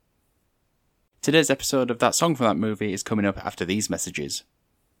Today's episode of That Song from That Movie is coming up after these messages.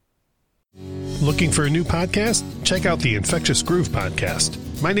 Looking for a new podcast? Check out the Infectious Groove podcast.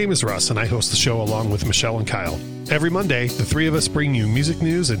 My name is Russ, and I host the show along with Michelle and Kyle. Every Monday, the three of us bring you music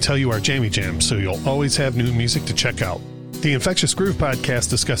news and tell you our jammy jams, so you'll always have new music to check out. The Infectious Groove podcast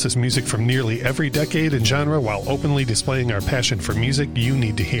discusses music from nearly every decade and genre while openly displaying our passion for music you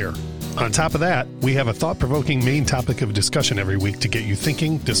need to hear. On top of that, we have a thought-provoking main topic of discussion every week to get you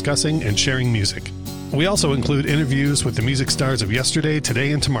thinking, discussing, and sharing music. We also include interviews with the music stars of yesterday,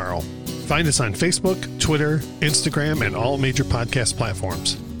 today, and tomorrow. Find us on Facebook, Twitter, Instagram, and all major podcast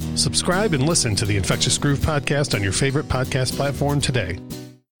platforms. Subscribe and listen to the Infectious Groove podcast on your favorite podcast platform today.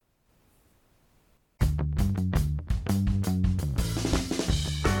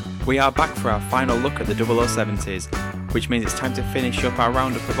 We are back for our final look at the 0070s, which means it's time to finish up our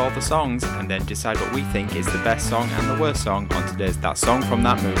roundup of all the songs and then decide what we think is the best song and the worst song on today's That Song from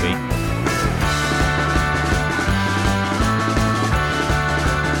That Movie.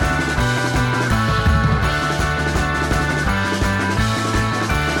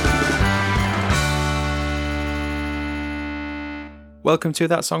 Welcome to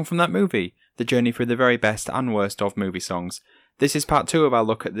That Song from That Movie, the journey through the very best and worst of movie songs. This is part 2 of our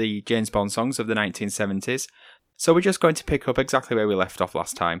look at the James Bond songs of the 1970s, so we're just going to pick up exactly where we left off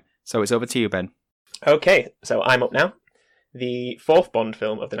last time. So it's over to you, Ben. Okay, so I'm up now. The 4th Bond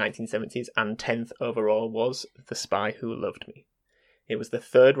film of the 1970s and 10th overall was The Spy Who Loved Me. It was the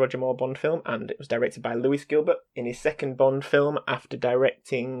 3rd Roger Moore Bond film, and it was directed by Lewis Gilbert in his 2nd Bond film after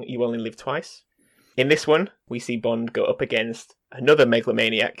directing You Only Live Twice. In this one, we see Bond go up against another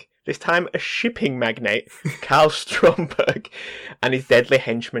megalomaniac, this time a shipping magnate, Karl Stromberg, and his deadly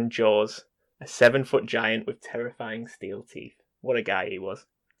henchman Jaws, a 7-foot giant with terrifying steel teeth. What a guy he was.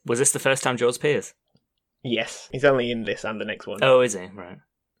 Was this the first time Jaws appears? Yes, he's only in this and the next one. Oh, is he? Right.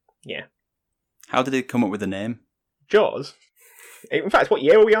 Yeah. How did he come up with the name? Jaws? In fact, what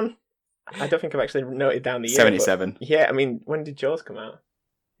year are we on? I don't think I've actually noted down the year. 77. Yeah, I mean, when did Jaws come out?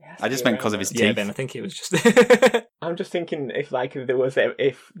 I just meant because of his teeth. Yeah, Ben, I think it was just... I'm just thinking if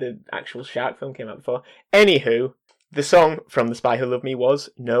the actual shark film came out before. Anywho, the song from The Spy Who Loved Me was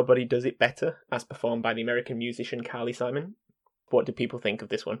Nobody Does It Better, as performed by the American musician Carly Simon. What do people think of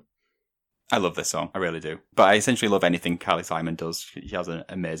this one? I love this song, I really do. But I essentially love anything Carly Simon does. She has an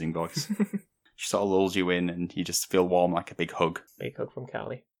amazing voice. She sort of lulls you in and you just feel warm like a big hug. Big hug from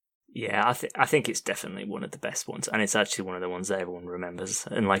Carly. Yeah, I think it's definitely one of the best ones, and it's actually one of the ones that everyone remembers.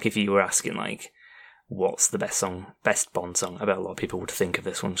 And like, if you were asking like, what's the best Bond song, I bet a lot of people would think of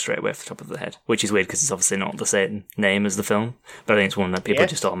this one straight away off the top of their head. Which is weird because it's obviously not the same name as the film, but I think it's one that people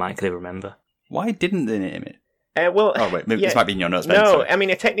just automatically remember. Why didn't they name it? Well, oh wait, maybe this might be in your notes. No, sorry. I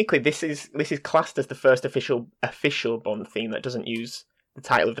mean technically this is classed as the first official Bond theme that doesn't use the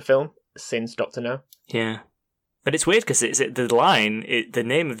title of the film since Dr. No. Yeah. But it's weird because the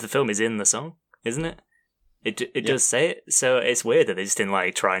name of the film is in the song, isn't it? It does say it, so it's weird that they just didn't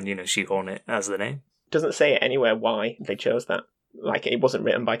like try and shoehorn it as the name. Doesn't say it anywhere why they chose that. Like, it wasn't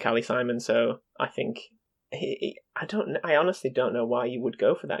written by Carly Simon, so I think I honestly don't know why you would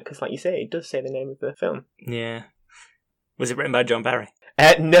go for that because, like you say, it does say the name of the film. Yeah. Was it written by John Barry?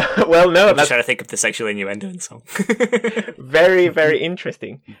 No. Well, no. I'm just trying to think of the sexual innuendo in the song. Very, very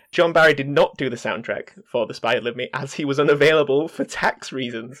interesting. John Barry did not do the soundtrack for The Spy Who Loved Me as he was unavailable for tax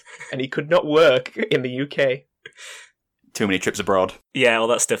reasons and he could not work in the UK. Too many trips abroad. Yeah, all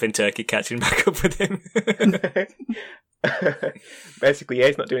that stuff in Turkey catching back up with him. Basically, yeah,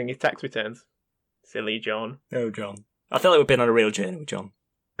 he's not doing his tax returns. Silly John. Oh, John. I felt like we've been on a real journey with John.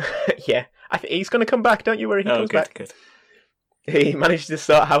 Yeah, he's going to come back. Don't you worry, he comes back. Good. He managed to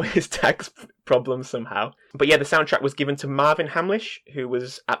sort out his tax problems somehow. But yeah, the soundtrack was given to Marvin Hamlish, who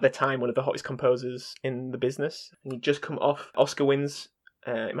was at the time one of the hottest composers in the business. And he'd just come off Oscar wins.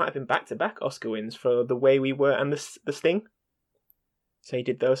 It might have been back-to-back Oscar wins for The Way We Were and The Sting. So he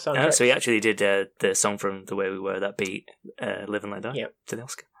did those soundtracks. Oh, so he actually did the song from The Way We Were that beat Live and Let Die to the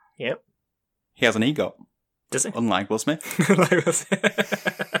Oscar. Yep. He has an EGOT. Does he? Unlike Will Smith.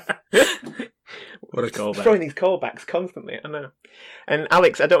 What a callback. Throwing these callbacks constantly, I know. And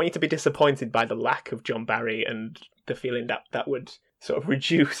Alex, I don't want you to be disappointed by the lack of John Barry and the feeling that would sort of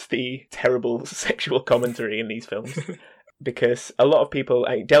reduce the terrible sexual commentary in these films. Because a lot of people,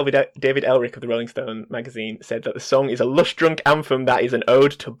 David Elric of the Rolling Stone magazine said that the song is a lush-drunk anthem that is an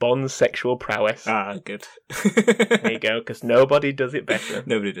ode to Bond's sexual prowess. Ah, good. There you go, because nobody does it better.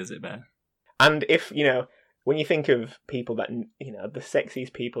 Nobody does it better. And if, when you think of people that, the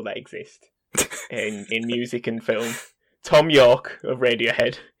sexiest people that exist in music and film, Tom York of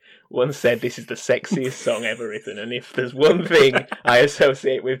Radiohead once said this is the sexiest song ever written, and if there's one thing I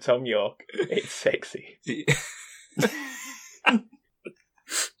associate with Tom York, it's sexy.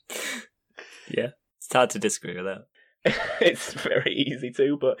 Yeah, it's hard to disagree with that. It's very easy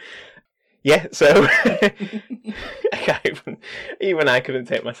to, but yeah, so even I couldn't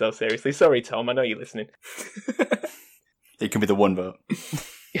take myself seriously. Sorry, Tom, I know you're listening. It can be the one vote.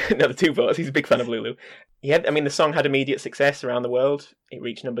 No, the 2 votes. He's a big fan of Lulu. Yeah, I mean, the song had immediate success around the world. It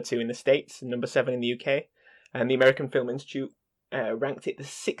reached number 2 in the States and number 7 in the UK. And the American Film Institute ranked it the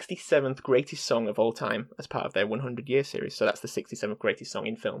 67th greatest song of all time as part of their 100-year series. So that's the 67th greatest song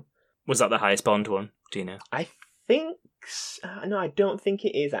in film. Was that the highest Bond one? Do you know? I think... no, I don't think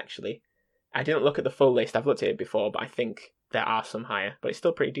it is, actually. I didn't look at the full list. I've looked at it before, but I think there are some higher. But it's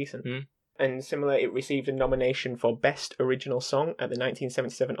still pretty decent. Mm. And similar, it received a nomination for Best Original Song at the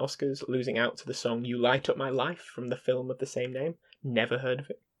 1977 Oscars, losing out to the song You Light Up My Life from the film of the same name. Never heard of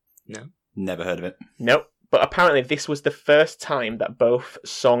it. No. Never heard of it. Nope. But apparently this was the first time that both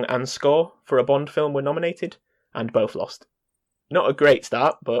song and score for a Bond film were nominated, and both lost. Not a great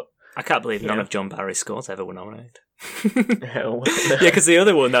start, but... I can't believe none of John Barry's scores ever were nominated. Yeah, because the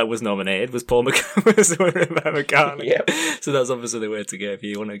other one that was nominated was Paul McCartney. Yep. So that's obviously the way to go if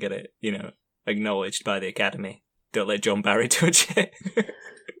you want to get it, acknowledged by the Academy. Don't let John Barry touch it.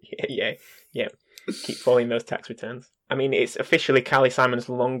 Yeah. Keep following those tax returns. I mean, it's officially Carly Simon's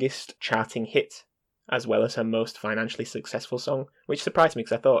longest charting hit, as well as her most financially successful song, which surprised me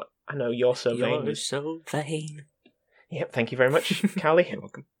because I thought, I know You're So Vain. You're so vain. Yep, thank you very much, Carly. You're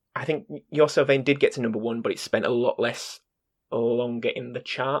welcome. I think You're So Vain did get to number 1, but it spent a lot longer in the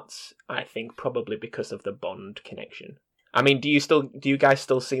charts. I think probably because of the Bond connection. I mean, do you guys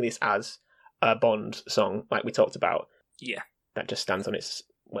still see this as a Bond song, like we talked about? Yeah, that just stands on its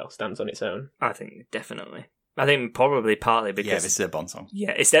own. I think definitely. I think probably partly because this is a Bond song.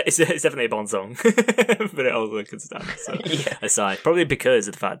 Yeah, it's definitely a Bond song, but it also can stand. So aside, probably because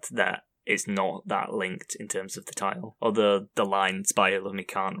of the fact that it's not that linked in terms of the title, although the line "Spy Who Loved Me"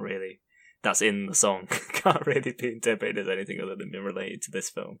 that's in the song, can't really be interpreted as anything other than being related to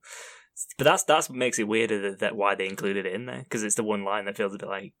this film. But that's what makes it weirder that why they included it in there, because it's the one line that feels a bit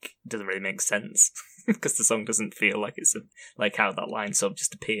like doesn't really make sense, because the song doesn't feel like it's like how that line sort of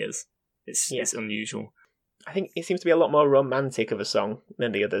just appears. It's unusual. I think it seems to be a lot more romantic of a song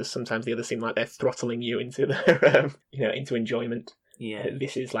than the others. Sometimes the others seem like they're throttling you into their, into enjoyment. Yeah.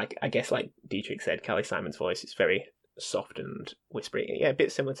 This is like, I guess, like Dietrich said, Carly Simon's voice is very soft and whispery. Yeah, a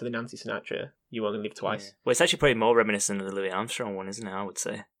bit similar to the Nancy Sinatra You Only Live Twice. Yeah. Well, it's actually probably more reminiscent of the Louis Armstrong one, isn't it? I would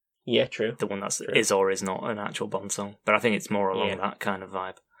say. Yeah, true. The one is or is not an actual Bond song, but I think it's more along that kind of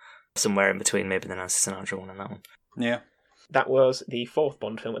vibe. Somewhere in between maybe the Nancy Sinatra one and that one. Yeah. That was the 4th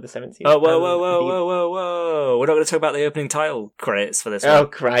Bond film of the 70s. Oh, whoa. We're not going to talk about the opening title credits for this one. Oh,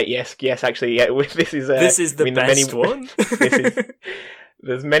 right, yes, actually, yeah. This is the best one.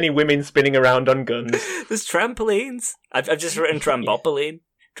 There's many women spinning around on guns. There's trampolines. I've just written trampoline.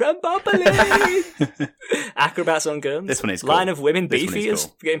 Trampoline! Acrobats on guns. This one is cool. Line of women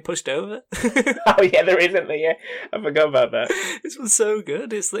beefiers getting pushed over. Oh yeah, there isn't there. Yeah, I forgot about that. This one's so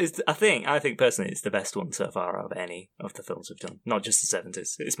good. It's I think personally it's the best one so far of any of the films we've done. Not just the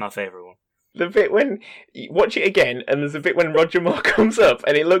 70s. It's my favourite one. The bit when you watch it again, and there's a bit when Roger Moore comes up,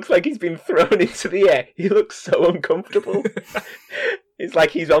 and it looks like he's been thrown into the air. He looks so uncomfortable. It's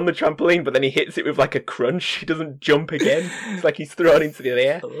like he's on the trampoline, but then he hits it with like a crunch. He doesn't jump again. It's like he's thrown into the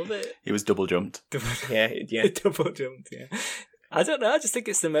air. I love it. He was double jumped. Yeah. Double jumped. Yeah. I don't know. I just think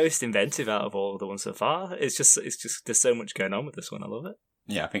it's the most inventive out of all the ones so far. It's just there's so much going on with this one. I love it.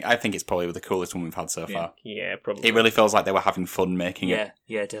 Yeah, I think it's probably the coolest one we've had so far. Yeah, probably. It really feels like they were having fun making it.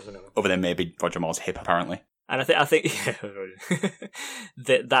 Yeah, definitely. Other than maybe Roger Moore's hip, apparently. And I think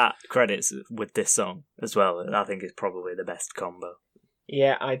that credits with this song as well. I think is probably the best combo.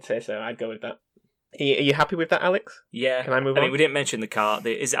 Yeah, I'd say so. I'd go with that. Are you happy with that, Alex? Yeah. Can I move on? I mean, we didn't mention the car.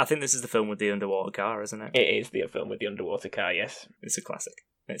 I think this is the film with the underwater car, isn't it? It is the film with the underwater car, yes. It's a classic.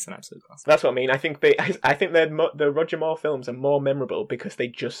 It's an absolute classic. That's what I mean. I think the Roger Moore films are more memorable because they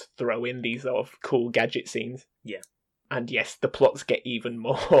just throw in these sort of cool gadget scenes. Yeah. And yes, the plots get even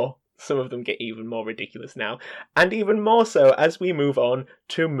more. Some of them get even more ridiculous now. And even more so as we move on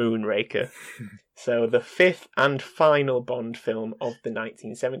to Moonraker. So the 5th and final Bond film of the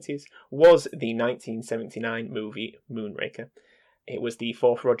 1970s was the 1979 movie Moonraker. It was the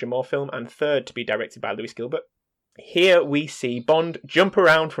 4th Roger Moore film and 3rd to be directed by Lewis Gilbert. Here we see Bond jump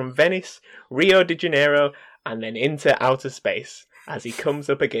around from Venice, Rio de Janeiro, and then into outer space as he comes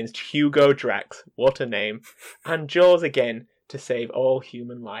up against Hugo Drax, what a name, and Jaws again to save all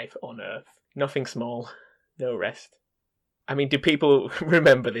human life on Earth. Nothing small, no rest. I mean, do people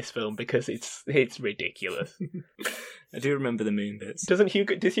remember this film? Because it's ridiculous. I do remember the moon bits. Does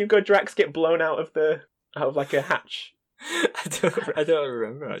Hugo Drax get blown out of like a hatch? I don't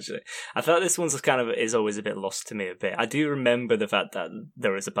remember, actually. I thought this one's is always a bit lost to me a bit. I do remember the fact that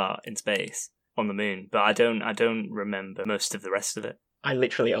there is a part in space on the moon, but I don't remember most of the rest of it. I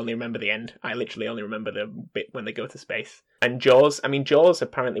literally only remember the end. I literally only remember the bit when they go to space. And Jaws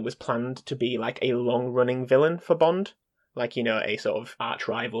apparently was planned to be like a long-running villain for Bond. Like, a sort of arch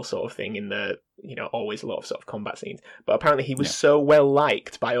rival sort of thing in the, always a lot of sort of combat scenes. But apparently he was so well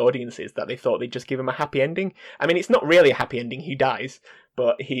liked by audiences that they thought they'd just give him a happy ending. I mean, it's not really a happy ending, he dies,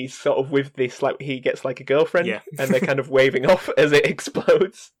 but he's sort of with this, like, he gets like a girlfriend, and they're kind of waving off as it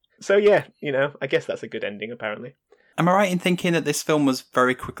explodes. So yeah, I guess that's a good ending, apparently. Am I right in thinking that this film was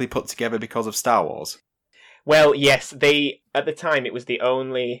very quickly put together because of Star Wars? Well, yes, at the time, it was the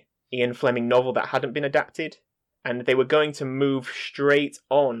only Ian Fleming novel that hadn't been adapted. And they were going to move straight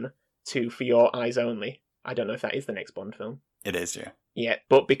on to For Your Eyes Only. I don't know if that is the next Bond film. It is, yeah. Yeah,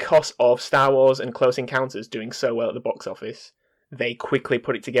 but because of Star Wars and Close Encounters doing so well at the box office, they quickly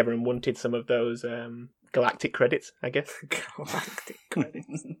put it together and wanted some of those galactic credits, I guess. Galactic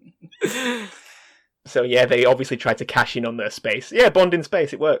credits. So yeah, they obviously tried to cash in on their space. Yeah, Bond in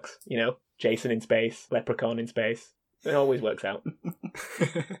space, it works. Jason in space, Leprechaun in space. It always works out.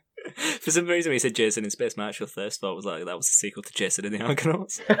 For some reason, when you said Jason in Space, my actual first thought was like that was a sequel to Jason and the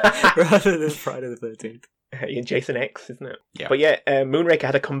Argonauts, rather than Friday the 13th. Yeah, Jason X, isn't it? Yeah. But yeah, Moonraker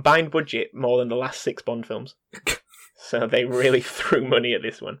had a combined budget more than the last 6 Bond films. So they really threw money at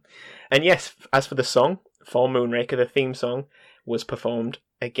this one. And yes, as for the song, for Moonraker, the theme song was performed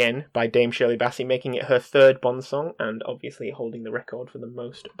again by Dame Shirley Bassey, making it her 3rd Bond song, and obviously holding the record for the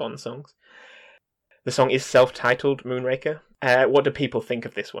most Bond songs. The song is self-titled Moonraker. What do people think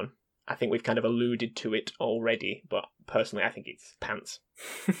of this one? I think we've kind of alluded to it already, but personally I think it's pants.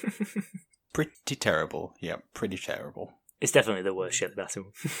 Pretty terrible. Yeah, pretty terrible. It's definitely the worst Shirley Bassey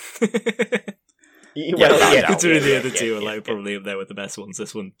one. Considering the other two are probably up there with the best ones,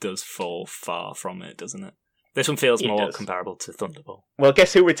 this one does fall far from it, doesn't it? This one feels more comparable to Thunderball. Well,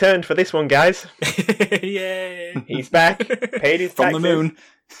 guess who returned for this one, guys? Yay! He's back, paid his from taxes. the moon.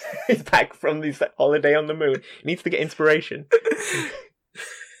 He's back from his holiday on the moon. He needs to get inspiration.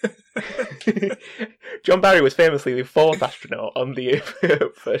 John Barry was famously the 4th astronaut on the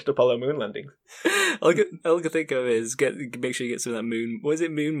first Apollo moon landings. All I can think of is make sure you get some of that moon. What is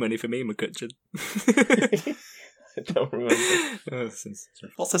it? Moon money for me, McCutcheon. I don't remember.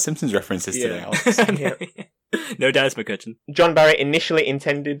 What's the Simpsons references today, Alex? No dice, McCutcheon. John Barry initially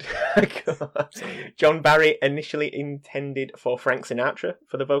intended for Frank Sinatra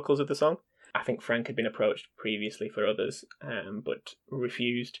for the vocals of the song. I think Frank had been approached previously for others, but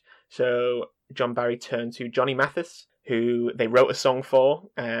refused. So John Barry turned to Johnny Mathis, who they wrote a song for,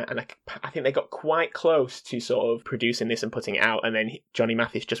 and I think they got quite close to sort of producing this and putting it out, and then Johnny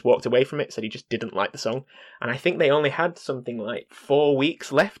Mathis just walked away from it, said he just didn't like the song. And I think they only had something like 4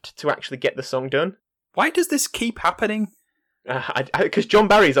 weeks left to actually get the song done. Why does this keep happening? Because John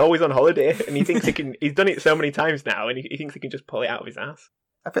Barry's always on holiday, and he thinks he's done it so many times now, and he thinks he can just pull it out of his ass.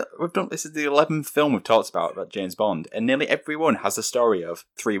 I feel this is the 11th film we've talked about James Bond, and nearly everyone has a story of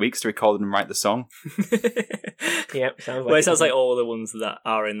 3 weeks to record and write the song. Yep, sounds like well, it sounds like all the ones that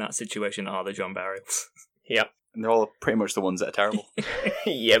are in that situation are the John Barrys. Yep. And they're all pretty much the ones that are terrible.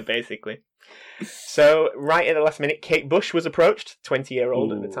 Yeah, basically. So, right at the last minute, Kate Bush was approached,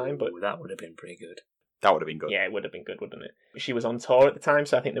 20-year-old at the time, but that would have been pretty good. That would have been good. Yeah, it would have been good, wouldn't it? She was on tour at the time,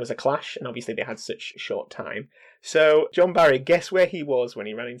 so I think there was a clash, and obviously they had such short time. So, John Barry, guess where he was when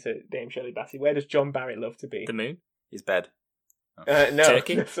he ran into Dame Shirley Bassey? Where does John Barry love to be? The moon? His bed. No,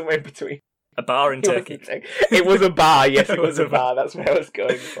 Turkey? Somewhere in between. A bar in Turkey? It was a bar, yes, it was a bar. That's where I was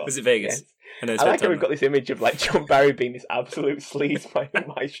going for. Was it Vegas? Yes. I like how we've got this image of like John Barry being this absolute sleaze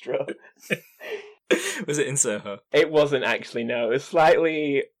maestro. Was it in Soho? It wasn't actually, no. It was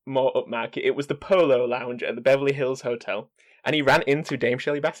slightly more upmarket. It was the Polo Lounge at the Beverly Hills Hotel. And he ran into Dame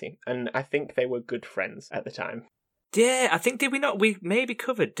Shirley Bassey. And I think they were good friends at the time. Yeah, I think, we maybe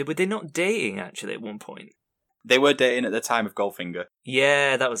covered, were they not dating actually at one point? They were dating at the time of Goldfinger.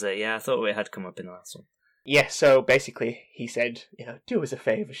 Yeah, that was it. Yeah, I thought it had come up in the last one. Yeah, so basically he said, do us a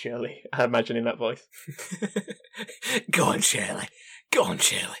favour, Shirley. I imagine in that voice. Go on, Shirley. Go on,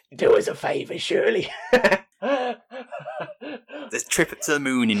 Shirley. Do us a favour, Shirley. There's a trip to the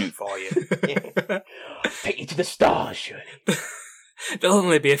moon in it for you. Take you to the stars, Shirley. There'll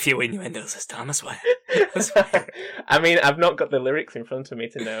only be a few innuendos this time, I swear. I mean, I've not got the lyrics in front of me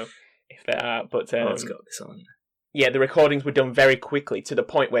to know if there are, but... it's got to be something. Yeah, the recordings were done very quickly to the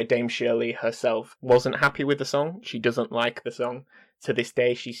point where Dame Shirley herself wasn't happy with the song. She doesn't like the song. To this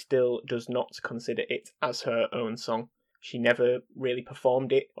day, she still does not consider it as her own song. She never really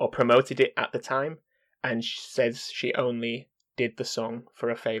performed it or promoted it at the time, and she says she only did the song for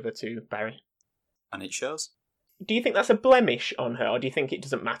a favour to Barry. And it shows. Do you think that's a blemish on her, or do you think it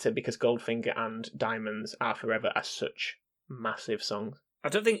doesn't matter because Goldfinger and Diamonds Are Forever are such massive songs? I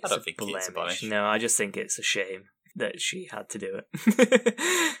don't think it's a blemish. No, I just think it's a shame that she had to do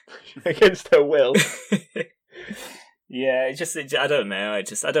it. Against her will. Yeah, I don't know.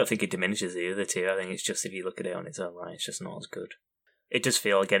 I don't think it diminishes the other two. I think it's just if you look at it on its own right, it's just not as good. It does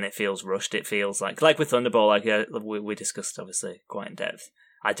feel, again, it feels rushed. It feels like with Thunderball, we discussed obviously quite in depth.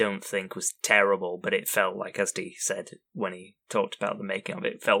 I don't think was terrible, but it felt like, as Dee said when he talked about the making of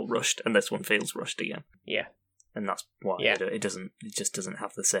it, it felt rushed, and this one feels rushed again. Yeah, and that's why it just doesn't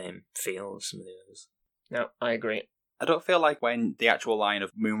have the same feel as some of the others. No, I agree. I don't feel like when the actual line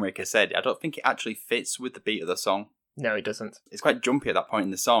of Moonraker said, I don't think it actually fits with the beat of the song. No, it doesn't. It's quite jumpy at that point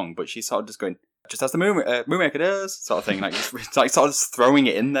in the song, but she's sort of just going, just as the Moonraker does, sort of thing, like sort of just throwing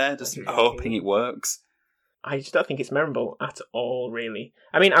it in there, just hoping it works. I just don't think it's memorable at all, really.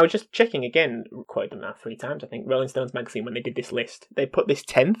 I mean, I was just checking again, quoted them now 3 times, I think. Rolling Stones magazine, when they did this list, they put this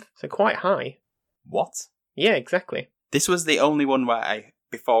 10th, so quite high. What? Yeah, exactly. This was the only one where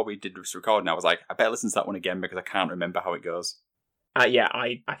before we did this recording, I was like, I better listen to that one again because I can't remember how it goes. Yeah,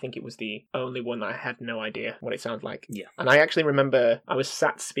 I think it was the only one that I had no idea what it sounds like. Yeah. And I actually remember I was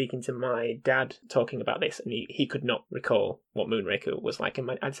sat speaking to my dad talking about this, and he could not recall what Moonraker was like. And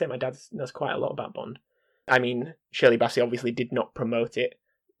I'd say my dad knows quite a lot about Bond. I mean, Shirley Bassey obviously did not promote it.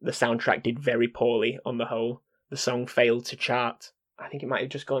 The soundtrack did very poorly on the whole. The song failed to chart. I think it might have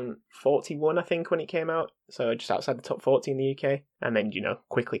just gone 41, I think, when it came out. So just outside the top 40 in the UK. And then,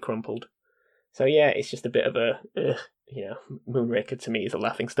 quickly crumpled. So yeah, it's just a bit of a, Moonraker to me is a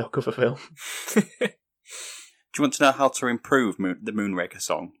laughingstock of a film. Do you want to know how to improve the Moonraker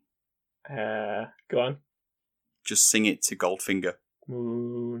song? Go on. Just sing it to Goldfinger.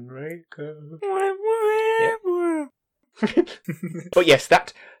 Moonraker. But yes,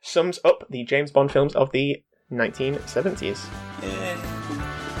 that sums up the James Bond films of the 1970s. Yeah.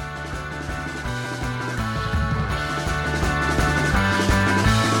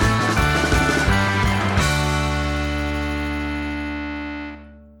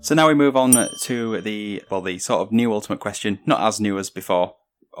 So now we move on to the sort of new ultimate question, not as new as before,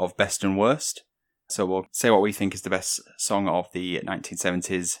 of best and worst. So we'll say what we think is the best song of the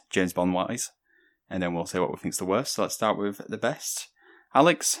 1970s, James Bond-wise, and then we'll say what we think is the worst. So let's start with the best.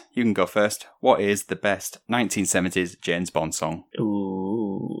 Alex, you can go first. What is the best 1970s James Bond song?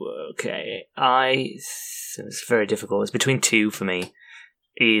 Ooh, okay. It's very difficult. It's between two for me.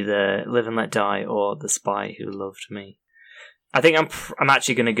 Either Live and Let Die or The Spy Who Loved Me. I think I'm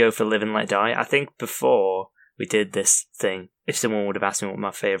actually going to go for Live and Let Die. I think before we did this thing, if someone would have asked me what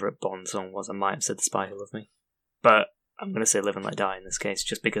my favourite Bond song was, I might have said The Spy Who Loved Me. But I'm going to say Live and Let Die in this case,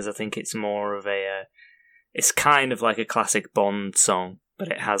 just because I think it's more of it's kind of like a classic Bond song, but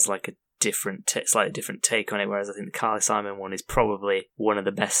it has like a slightly different take on it, whereas I think the Carly Simon one is probably one of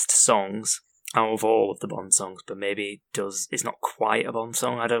the best songs out of all of the Bond songs, but maybe it's not quite a Bond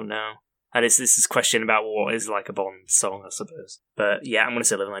song, I don't know. And this is a question about what is like a Bond song, I suppose. But yeah, I'm going to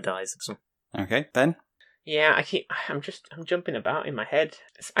say Live and Let Die is this one. Okay, Ben? Yeah, I'm jumping about in my head.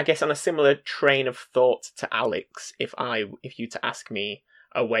 I guess on a similar train of thought to Alex, if you to ask me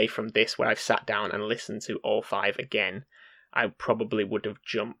away from this where I've sat down and listened to all 5 again, I probably would have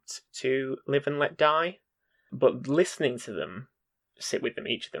jumped to Live and Let Die. But listening to them, sit with them,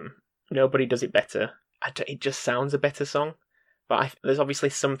 each of them, nobody does it better. It just sounds a better song. But there's obviously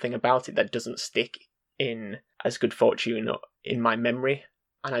something about it that doesn't stick in as good fortune in my memory.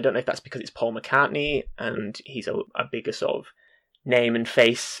 And I don't know if that's because it's Paul McCartney and he's a bigger sort of name and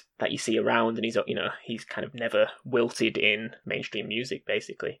face that you see around, and he's kind of never wilted in mainstream music,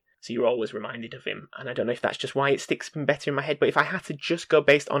 basically. So you're always reminded of him. And I don't know if that's just why it sticks better in my head. But if I had to just go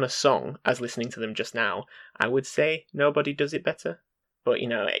based on a song as listening to them just now, I would say Nobody Does It Better. But,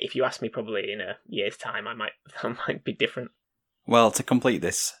 if you ask me probably in a year's time, that might be different. Well, to complete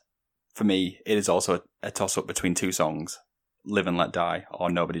this, for me, it is also a toss-up between 2 songs, Live and Let Die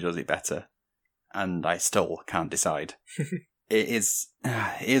or Nobody Does It Better, and I still can't decide. It is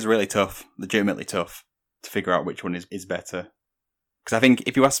really tough, legitimately tough, to figure out which one is better. Because I think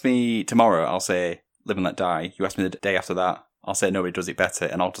if you ask me tomorrow, I'll say Live and Let Die. You ask me the day after that, I'll say Nobody Does It Better,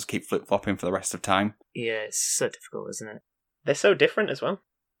 and I'll just keep flip-flopping for the rest of time. Yeah, it's so difficult, isn't it? They're so different as well.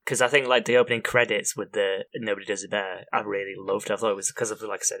 Because I think like the opening credits with the Nobody Does It Better, I really loved. I thought it was because of,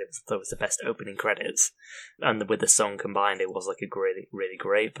 like I said, I thought it was the best opening credits, and with the song combined, it was like a really, really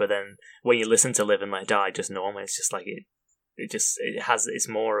great. But then when you listen to Live and Let Die just normal, it's just like it's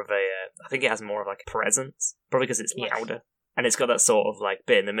more of a. I think it has more of like a presence, probably because it's louder, and it's got that sort of like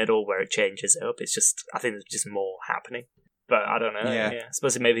bit in the middle where it changes up. It's just, I think there's just more happening. But I don't know. Yeah. I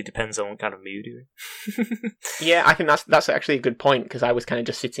suppose it maybe depends on what kind of mood you're in. Yeah, I think that's actually a good point, because I was kind of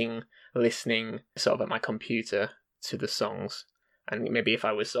just sitting listening sort of at my computer to the songs, and maybe if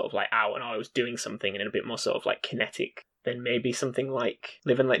I was sort of like out and I was doing something and a bit more sort of like kinetic, then maybe something like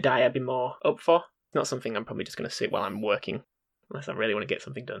Live and Let Die I'd be more up for. Not something I'm probably just going to sit while I'm working, unless I really want to get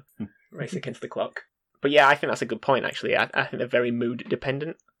something done. Race against the clock. But yeah, I think that's a good point, actually. I think they're very mood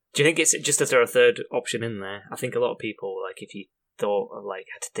dependent. Do you think it's just to throw a third option in there? I think a lot of people, like, if you thought of, like,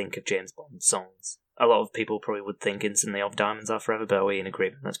 had to think of James Bond songs, a lot of people probably would think instantly of Diamonds Are Forever, but are we in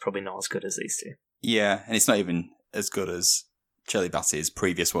agreement? That's probably not as good as these two. Yeah, and it's not even as good as Shirley Bassey's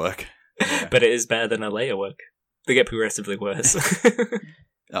previous work. Yeah. But it is better than her later work. They get progressively worse.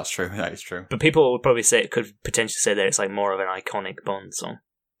 That's true, that is true. But people would probably say, could potentially say that it's like more of an iconic Bond song,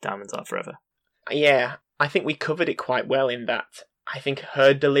 Diamonds Are Forever. Yeah, I think we covered it quite well in that I think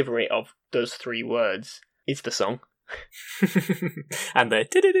her delivery of those 3 words is the song. And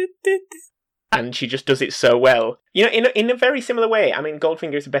and she just does it so well. You know, in a very similar way. I mean,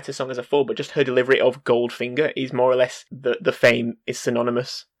 Goldfinger is a better song as a full, but just her delivery of Goldfinger is more or less the fame is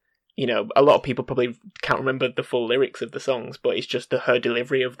synonymous. You know, a lot of people probably can't remember the full lyrics of the songs, but it's just her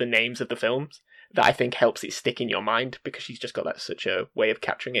delivery of the names of the films that I think helps it stick in your mind, because she's just got that such a way of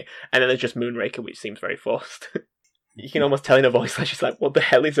capturing it. And then there's just Moonraker, which seems very forced. You can almost tell in her voice that she's like, what the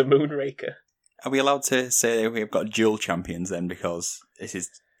hell is a Moonraker? Are we allowed to say we've got dual champions then, because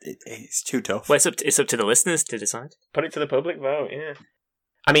it's too tough? Well, it's up to the listeners to decide. Put it to the public vote, yeah.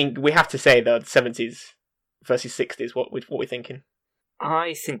 I mean, we have to say, though, the 70s versus 60s, what we're thinking.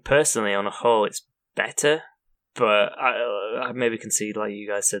 I think, personally, on a whole, it's better, but I maybe concede, like you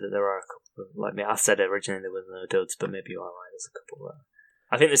guys said, that there are a couple of, like me, I said originally there were no duds, but maybe you are right, there's a couple there.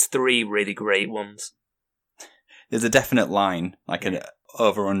 I think there's 3 really great ones. There's a definite line, like an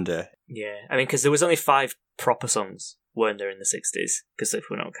over-under. Yeah, I mean, because there was only 5 proper songs, weren't there, in the 60s? Because if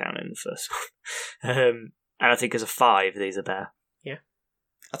we're not counting the first one. And I think as a 5, these are better. Yeah.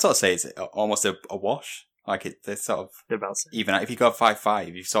 I'd sort of say it's almost a wash. Like, they're sort of... They're about to. Even if you go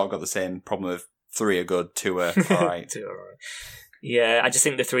 5-5, you've sort of got the same problem of 3 are good, 2 are alright. 2 are alright. Yeah, I just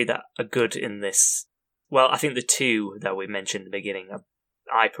think the 3 that are good in this... Well, I think the 2 that we mentioned at the beginning,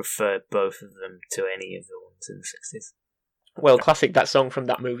 I prefer both of them to any of the ones in the 60s. Well, classic, that song from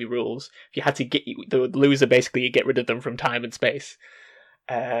that movie rules. If you had to get the loser, basically, you get rid of them from time and space.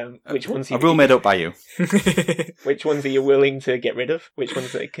 Which ones? A rule made up by you. Which ones are you willing to get rid of? Which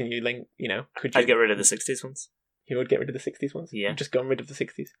ones can you link? You know, could you? I'd get rid of the 60s ones. You would get rid of the 60s ones. Yeah, you've just gone rid of the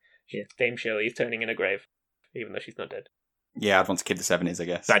 60s. Yeah, Dame Shirley is turning in a grave, even though she's not dead. Yeah, I'd want to keep the 70s, I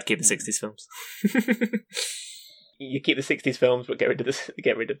guess. But I'd keep the 60s films. You keep the 60s films, but get rid of the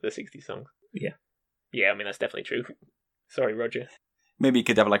 60s songs. Yeah. Yeah, I mean, that's definitely true. Sorry, Roger. Maybe you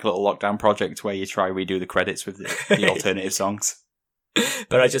could have like a little lockdown project where you try redo the credits with the alternative songs.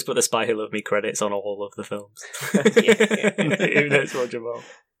 But I just put the Spy Who Loved Me credits on all of the films. Even though it's Roger Moore.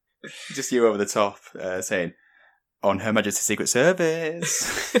 Just you over the top saying, on Her Majesty's Secret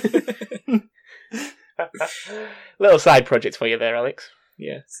Service. Little side project for you there, Alex.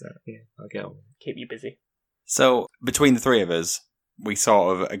 Yeah, I'll get on. Keep you busy. So, between the 3 of us, we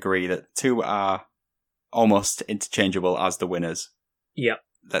sort of agree that 2 are almost interchangeable as the winners. Yep.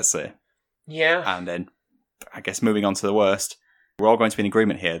 Let's say. Yeah. And then, I guess moving on to the worst, we're all going to be in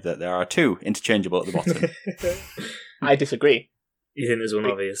agreement here that there are 2 interchangeable at the bottom. I disagree. You think there's one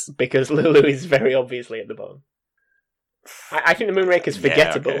obvious? Because Lulu is very obviously at the bottom. I think the Moonraker's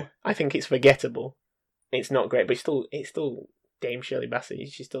forgettable. Yeah, okay. I think it's forgettable. It's not great, but it's still Dame Shirley Bassey.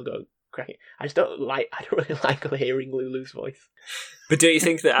 She's still got cracking. I don't really like hearing Lulu's voice. But do you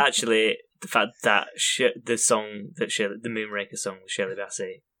think that actually the fact that the song that the Moonraker song with Shirley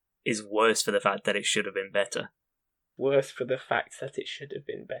Bassey is worse for the fact that it should have been better? Worse for the fact that it should have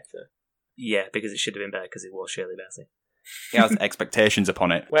been better. Yeah, because it should have been better because it was Shirley Bassey. He has expectations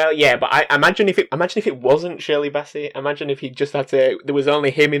upon it. Well, yeah, but I imagine if it wasn't Shirley Bassey. Imagine if he just had to. There was only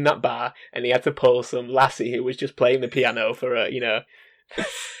him in that bar, and he had to pull some lassie who was just playing the piano for a,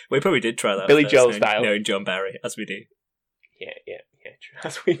 We probably did try that. Billy Joel style. No, John Barry, as we do. Yeah, true.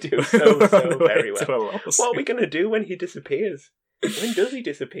 As we do so very well. What are we going to do when he disappears? When does he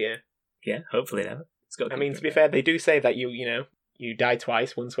disappear? Yeah, hopefully never. I mean, to be fair, they do say that you You die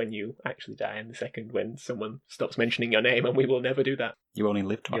twice, once when you actually die, and the second when someone stops mentioning your name, and we will never do that. You only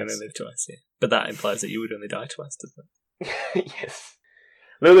live twice. You only live twice, yeah. But that implies that you would only die twice, doesn't it? Yes.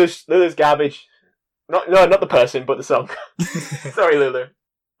 Lulu's garbage. Not the person, but the song. Sorry, Lulu.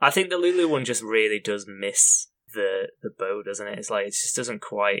 I think the Lulu one just really does miss the bow, doesn't it? It's like it's just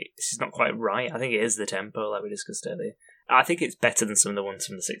not quite right. I think it is the tempo, like we discussed earlier. I think it's better than some of the ones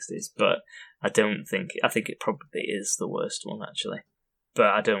from the 60s, but I think it probably is the worst one, actually. But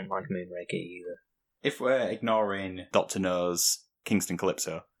I don't like Moonraker either. If we're ignoring Dr. No's Kingston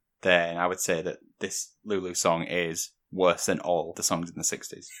Calypso, then I would say that this Lulu song is worse than all the songs in the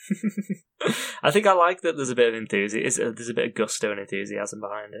 60s. I think I like that there's a bit of enthusiasm, there's a bit of gusto and enthusiasm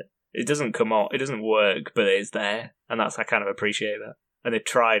behind it. It doesn't come out, it doesn't work, but it's there, and I kind of appreciate that. And they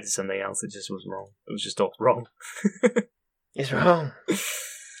tried something else, it just was wrong. It was just all wrong. It's wrong.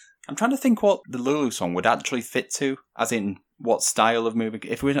 I'm trying to think what the Lulu song would actually fit to, as in what style of movie.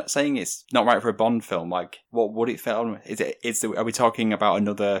 If we're not saying it's not right for a Bond film, like what would it fit on? Are we talking about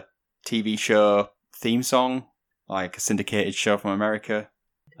another TV show theme song, like a syndicated show from America,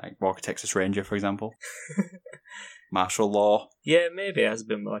 like Walker Texas Ranger, for example? Martial Law. Yeah, maybe it has a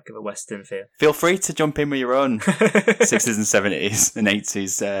bit more like of a Western feel. Feel free to jump in with your own 60s and 70s and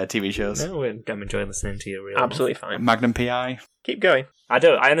 80s TV shows. No, I'm enjoying listening to you. Really, absolutely fine. Magnum PI. Keep going. I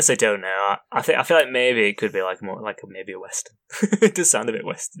honestly don't know. I feel like maybe it could be like more like maybe a Western. It does sound a bit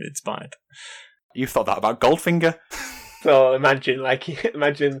Western inspired. You thought that about Goldfinger? So imagine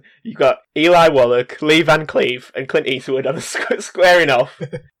you've got Eli Wallach, Lee Van Cleef, and Clint Eastwood on a squaring off.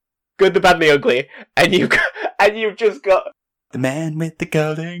 Good, the Bad, and the Ugly, and you've just got the man with the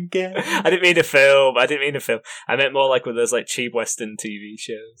golden gun. I didn't mean a film. I meant more like one of those like cheap Western TV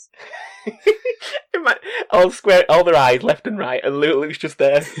shows. all their eyes left and right, and Lulu's just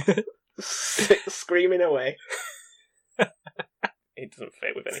there screaming away. It doesn't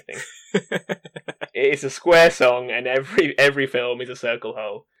fit with anything. It's a square song, and every film is a circle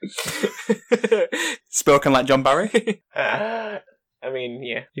hole. Spoken like John Barry. I mean,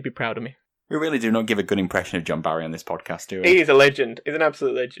 yeah, you'd be proud of me. We really do not give a good impression of John Barry on this podcast, do we? He is a legend. He's an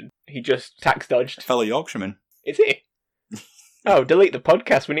absolute legend. He just tax dodged. Fellow Yorkshireman. Is he? Oh, delete the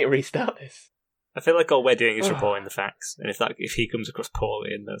podcast. We need to restart this. I feel like all we're doing is reporting the facts, and if he comes across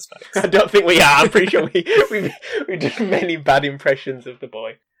poorly in those facts, I don't think we are. I'm pretty sure we've done many bad impressions of the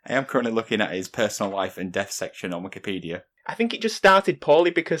boy. I am currently looking at his personal life and death section on Wikipedia. I think it just started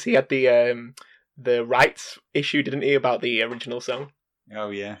poorly because he had the rights issue, didn't he, about the original song? Oh,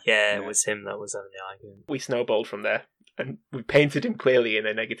 yeah. Yeah, it was him that was having the argument. We snowballed from there, and we painted him clearly in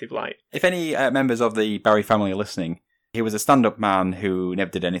a negative light. If any members of the Barry family are listening, he was a stand-up man who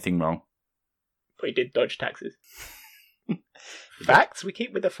never did anything wrong. But he did dodge taxes. Facts? We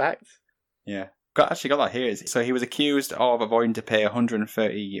keep with the facts. Yeah. Actually got that here. So he was accused of avoiding to pay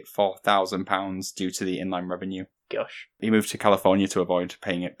 £134,000 due to the inland revenue. Gosh. He moved to California to avoid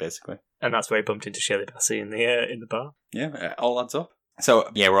paying it, basically. And that's where he bumped into Shirley Bassey in the bar. Yeah, it all adds up.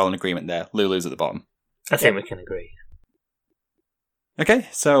 So, yeah, we're all in agreement there. Lulu's at the bottom. I think we can agree. Okay,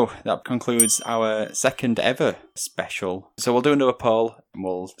 so that concludes our second ever special. So we'll do another poll, and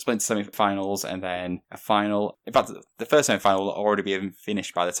we'll split into semi-finals and then a final. In fact, the first semi-final will already be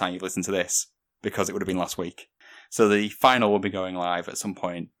finished by the time you've listened to this, because it would have been last week. So the final will be going live at some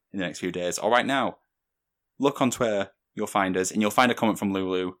point in the next few days. Or right now, look on Twitter, you'll find us, and you'll find a comment from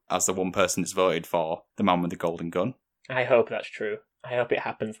Lulu as the one person that's voted for the man with the golden gun. I hope that's true. I hope it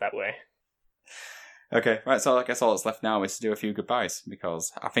happens that way. Okay, right, so I guess all that's left now is to do a few goodbyes,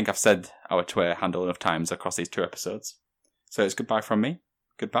 because I think I've said our Twitter handle enough times across these 2 episodes. So it's goodbye from me,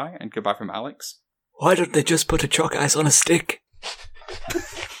 goodbye, and goodbye from Alex. Why don't they just put a chalk ice on a stick?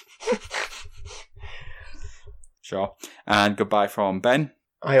 Sure. And goodbye from Ben.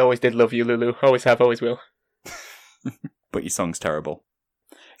 I always did love you, Lulu. Always have, always will. But your song's terrible.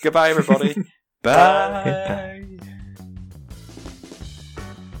 Goodbye, everybody. Bye. Goodbye.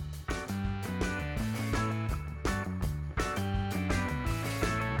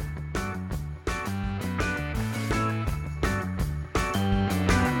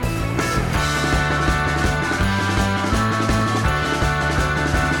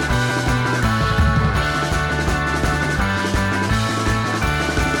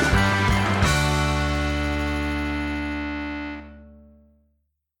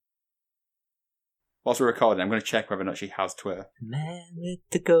 Whilst we're recording, I'm going to check whether or not she has Twitter. Man with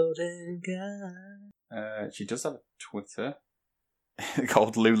the golden gun. She does have a Twitter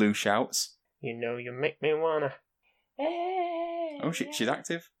called Lulu Shouts. You know you make me wanna. Oh, she's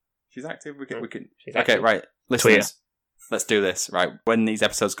active. She's active. We can. She's Okay, active. right, listeners. Let's do this. Right, when these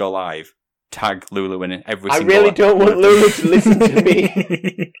episodes go live, tag Lulu in it every I single really don't want Lulu to listen to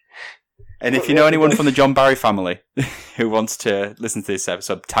me. And if you know anyone from the John Barry family who wants to listen to this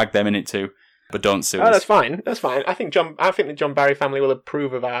episode, tag them in it too. But don't sue us. Oh, that's fine. That's fine. I think the John Barry family will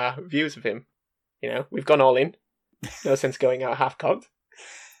approve of our views of him. You know, we've gone all in. No sense going out half-cocked.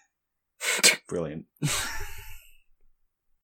 Brilliant.